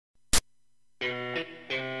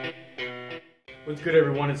What's good,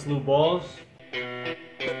 everyone? It's Lou Balls.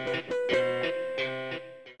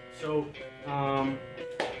 So,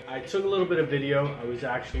 I took a little bit of video. I was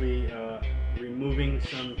actually removing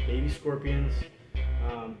some baby scorpions,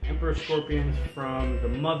 emperor scorpions from the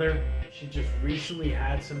mother. She just recently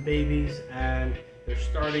had some babies, and they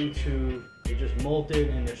just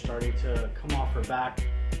molted, and they're starting to come off her back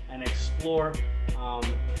and explore.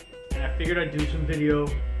 And I figured I'd do some video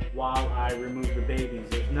while I remove the babies.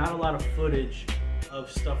 There's not a lot of footage of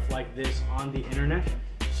stuff like this on the internet,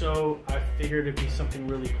 so I figured it'd be something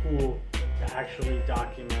really cool to actually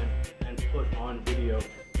document and put on video.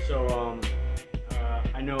 So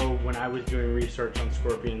I know when I was doing research on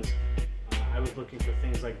scorpions, I was looking for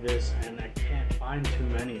things like this, and I can't find too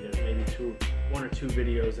many. There's maybe one or two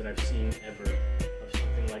videos that I've seen ever of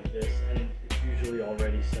something like this, and it's usually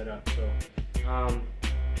already set up. So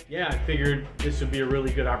yeah, I figured this would be a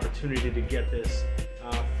really good opportunity to get this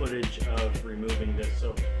footage of removing this.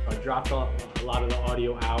 So I dropped a lot of the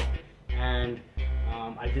audio out, and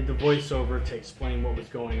I did the voiceover to explain what was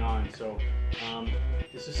going on. So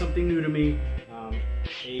this is something new to me,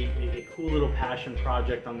 a cool little passion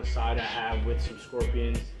project on the side I have with some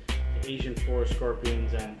scorpions, the Asian forest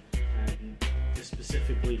scorpions, and just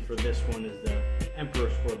specifically for this one is the emperor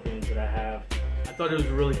scorpions that I have. I thought it was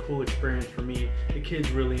a really cool experience for me. The kids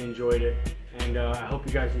really enjoyed it, and I hope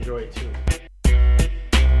you guys enjoy it too.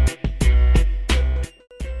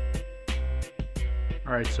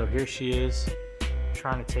 Alright, so here she is,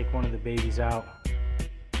 trying to take one of the babies out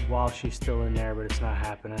while she's still in there, but it's not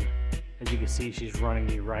happening. As you can see, she's running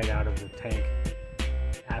me right out of the tank,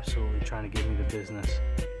 absolutely trying to give me the business.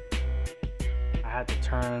 I had to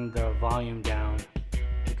turn the volume down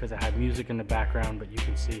because I had music in the background, but you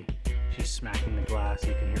can see she's smacking the glass.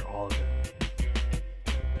 You can hear all of it.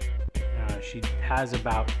 She has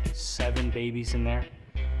about 7 babies in there.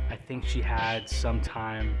 I think she had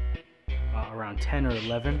sometime around 10 or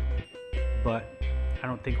 11, but I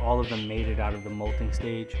don't think all of them made it out of the molting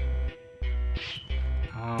stage.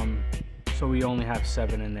 So we only have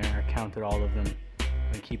 7 in there. I counted all of them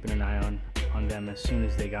and keeping an eye on them. As soon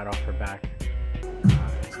as they got off her back,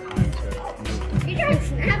 it's time to move them. You're trying to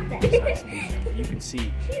snap them. You can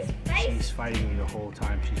see she's fighting me the whole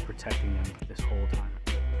time. She's protecting them this whole time.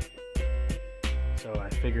 So I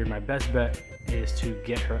figured my best bet is to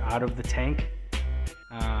get her out of the tank.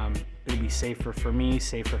 It'll be safer for me,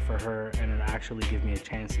 safer for her, and it'll actually give me a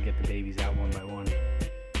chance to get the babies out one by one.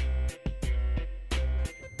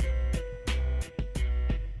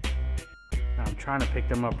 Now I'm trying to pick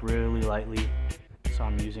them up really lightly, so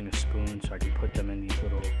I'm using a spoon so I can put them in these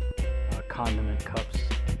little condiment cups,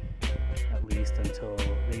 at least until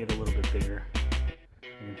they get a little bit bigger.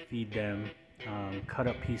 And feed them, cut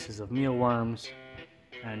up pieces of mealworms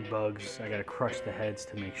and bugs. I gotta crush the heads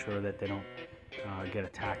to make sure that they don't get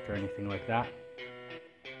attacked or anything like that.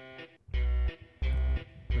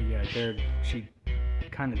 But yeah, she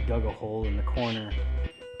kind of dug a hole in the corner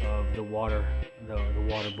of the water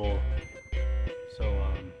bowl. So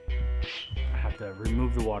I have to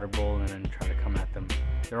remove the water bowl and then try to come at them.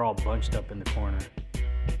 They're all bunched up in the corner,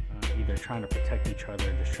 either trying to protect each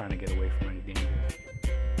other or just trying to get away from any danger.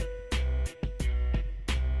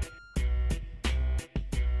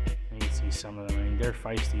 Some of them, I mean, they're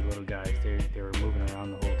feisty little guys. They were moving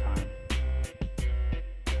around the whole time.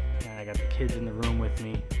 And I got the kids in the room with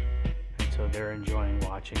me, and so they're enjoying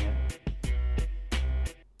watching it.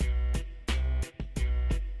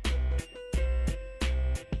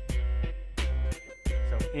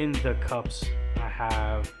 So in the cups, I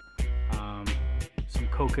have some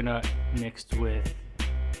coconut mixed with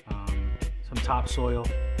some topsoil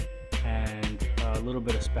and a little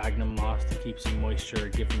bit of sphagnum moss to keep some moisture,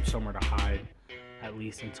 give them somewhere to hide, at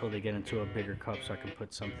least until they get into a bigger cup, so I can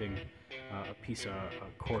put something, a piece of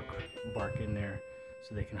cork bark in there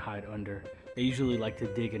so they can hide under. They usually like to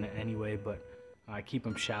dig in it anyway, but I keep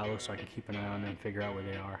them shallow so I can keep an eye on them and figure out where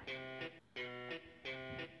they are.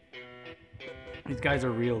 These guys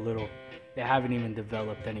are real little. They haven't even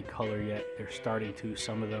developed any color yet. They're starting to,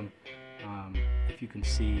 some of them. If you can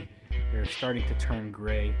see, they're starting to turn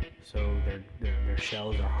gray, so their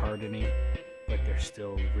shells are hardening, but they're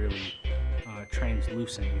still really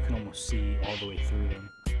translucent. You can almost see all the way through them.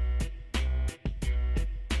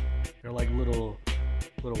 They're like little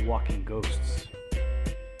walking ghosts.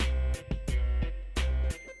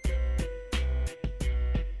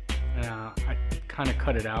 I kind of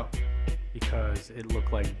cut it out because it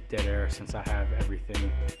looked like dead air since I have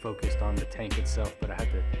everything focused on the tank itself, but I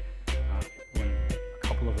had to, when a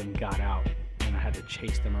couple of them got out and I had to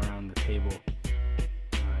chase them around the table.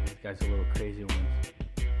 These guys are little crazy ones.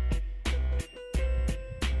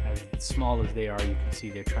 As as small as they are, you can see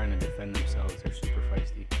they're trying to defend themselves. They're super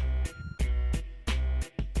feisty.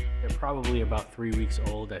 They're probably about 3 weeks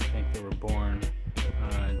old. I think they were born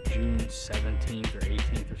June 17th or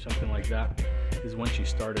 18th or something like that is when she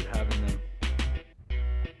started having them.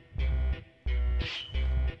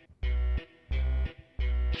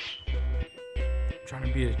 I'm trying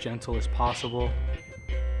to be as gentle as possible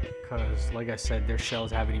because, like I said, their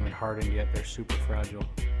shells haven't even hardened yet. They're super fragile.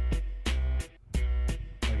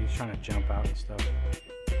 Like he's trying to jump out and stuff.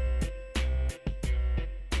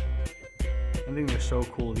 I think they're so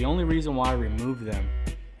cool. The only reason why I remove them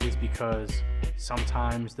is because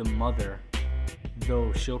sometimes the mother,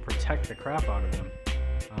 though she'll protect the crap out of them,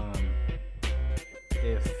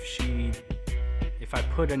 if I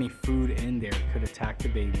put any food in there, it could attack the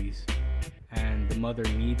babies, and the mother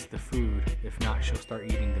needs the food. If not, she'll start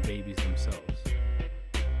eating the babies themselves.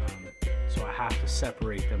 So I have to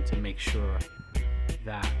separate them to make sure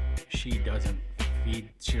that she doesn't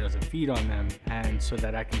feed on them, and so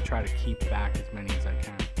that I can try to keep back as many as I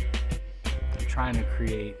can. I'm trying to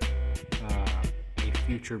create a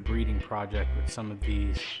future breeding project with some of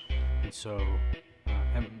these, and so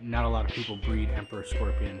not a lot of people breed emperor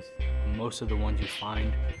scorpions. Most of the ones you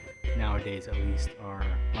find nowadays, at least,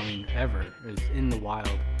 is in the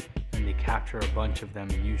wild, and they capture a bunch of them,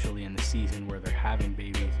 usually in the season where they're having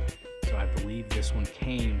babies. So I believe this one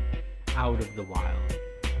came out of the wild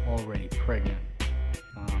already pregnant.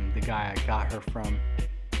 The guy I got her from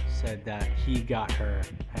said that he got her,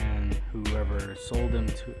 and whoever sold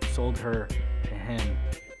her to him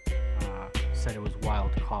said it was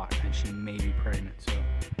wild caught, and she may be pregnant. So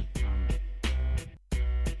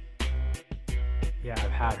yeah,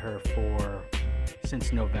 I've had her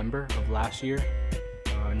since November of last year,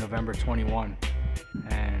 November 21,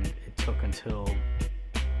 and it took until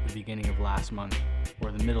the beginning of last month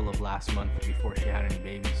or the middle of last month before she had any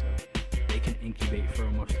babies. So they can incubate for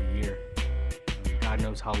almost a year. God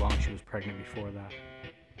knows how long she was pregnant before that.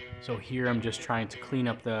 So here I'm just trying to clean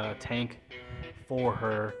up the tank for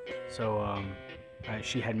her. So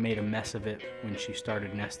she had made a mess of it when she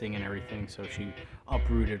started nesting and everything, so she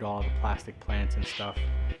uprooted all the plastic plants and stuff.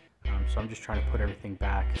 So I'm just trying to put everything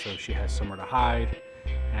back so she has somewhere to hide,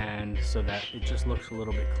 and so that it just looks a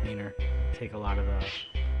little bit cleaner. Take a lot of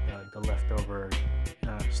the leftover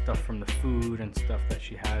stuff from the food and stuff that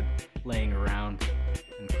she had laying around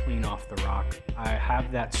and clean off the rock. I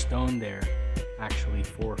have that stone there actually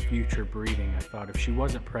for future breeding. I thought if she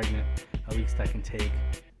wasn't pregnant, at least I can take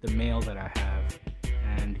the male that I have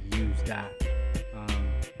and use that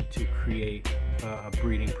to create a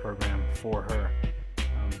breeding program for her.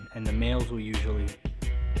 And the males will usually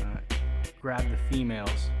grab the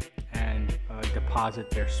females and deposit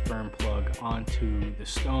their sperm plug onto the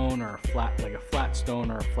stone, or like a flat stone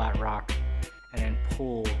or a flat rock, and then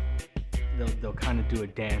pull. They'll kind of do a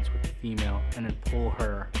dance with the female and then pull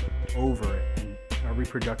her over it, and our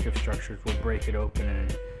reproductive structures will break it open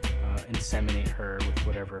and inseminate her with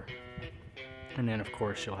whatever, and then of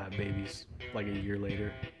course she'll have babies like a year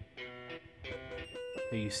later.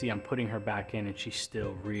 But you see I'm putting her back in, and she's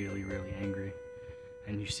still really, really angry.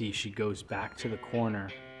 And you see she goes back to the corner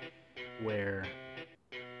where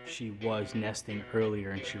she was nesting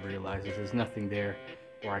earlier, and she realizes there's nothing there,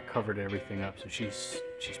 or I covered everything up, so she's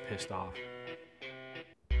pissed off.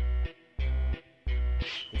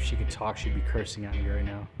 If she could talk, she'd be cursing at me right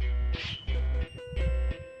now.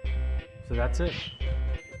 So that's it.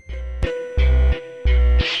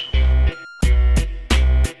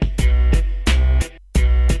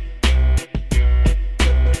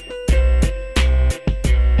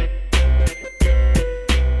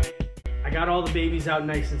 All the babies out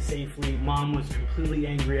nice and safely. Mom was completely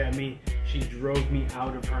angry at me. She drove me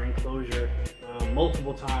out of her enclosure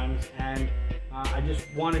multiple times, and I just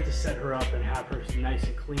wanted to set her up and have her nice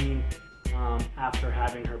and clean after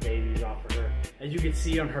having her babies off of her. As you can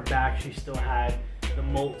see on her back, she still had the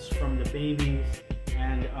molts from the babies,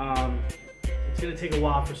 and it's gonna take a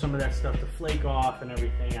while for some of that stuff to flake off and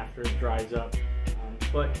everything after it dries up.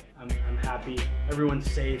 But I'm happy.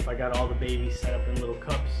 Everyone's safe. I got all the babies set up in little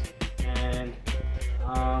cups. And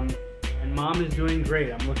Mom is doing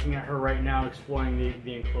great. I'm looking at her right now, exploring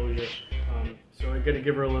the enclosure. So I'm gonna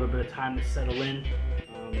give her a little bit of time to settle in,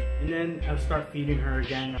 and then I'll start feeding her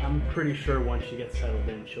again. I'm pretty sure once she gets settled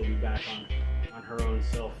in, she'll be back on her own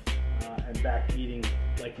self and back eating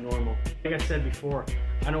like normal. Like I said before,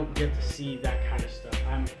 I don't get to see that kind of stuff.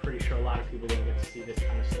 I'm pretty sure a lot of people don't get to see this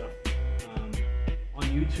kind of stuff on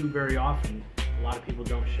YouTube very often. A lot of people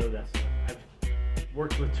don't show that stuff.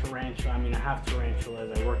 Worked with tarantula. I mean, I have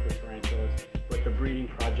tarantulas. I work with tarantulas, but but the breeding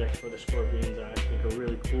projects for the scorpions I think are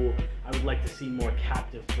really cool. I would like to see more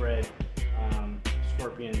captive bred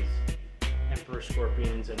scorpions, emperor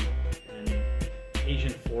scorpions, and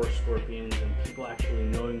Asian forest scorpions, and people actually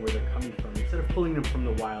knowing where they're coming from instead of pulling them from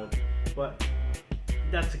the wild. But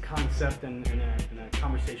that's a concept and a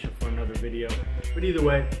conversation for another video. But either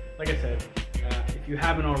way, like I said, if you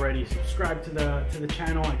haven't already, subscribe to the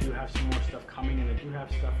channel. I do have some more stuff coming, and I do have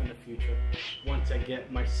stuff in the future once I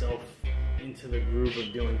get myself into the groove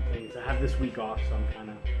of doing things. I have this week off, so I'm kind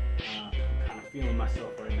of feeling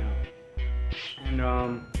myself right now. And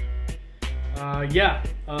yeah,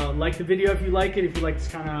 like the video if you like it. If you like this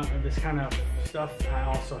kind of stuff, I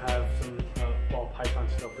also have some ball python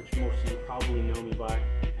stuff, which most of you probably know me by,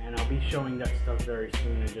 and I'll be showing that stuff very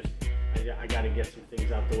soon. I got to get some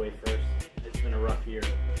things out the way first. It's been a rough year,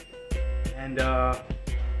 and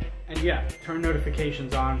yeah, turn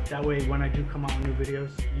notifications on. That way, when I do come out with new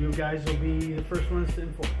videos, you guys will be the first ones to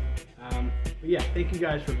inform. But yeah, thank you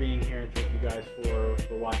guys for being here, and thank you guys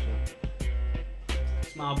for watching.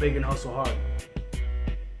 Smile big and hustle hard.